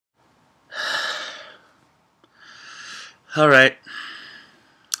Alright,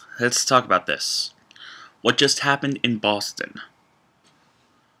 let's talk about this. What just happened in Boston?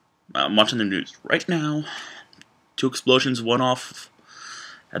 I'm watching the news right now. 2 explosions, one off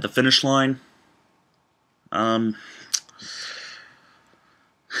at the finish line.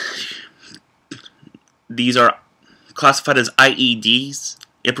 These are classified as IEDs,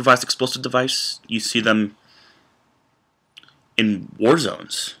 improvised explosive device. You see them in war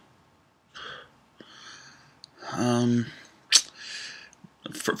zones.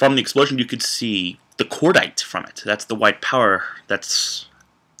 From the explosion, you could see the cordite from it. That's the white powder that's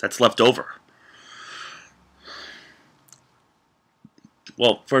left over.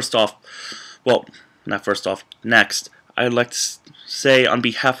 Well, next, I'd like to say on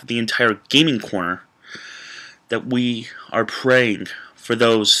behalf of the entire gaming corner that we are praying for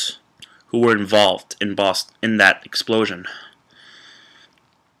those who were involved in Boston in that explosion.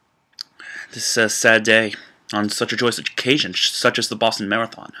 This is a sad day on such a joyous occasion, such as the Boston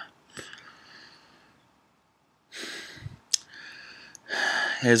Marathon.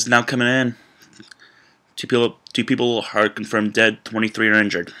 It is now coming in. Two people are confirmed dead, 23 are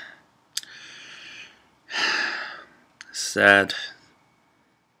injured. Sad.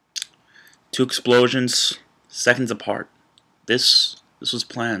 2 explosions, seconds apart. This was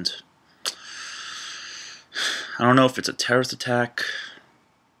planned. I don't know if it's a terrorist attack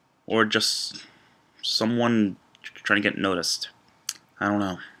or just someone trying to get noticed. I don't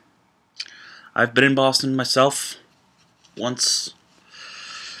know. I've been in Boston myself once.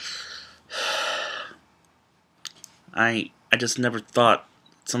 I just never thought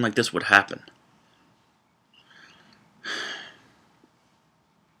something like this would happen.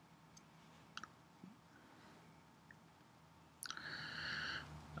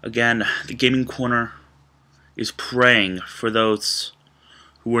 Again, the gaming corner is praying for those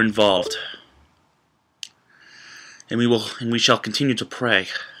who were involved. And we shall continue to pray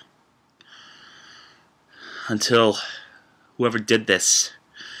until whoever did this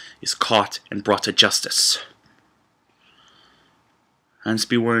is caught and brought to justice. I'm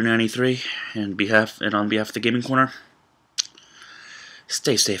SpeedWarrior93, and on behalf of the Gaming Corner,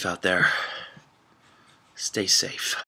 stay safe out there. Stay safe.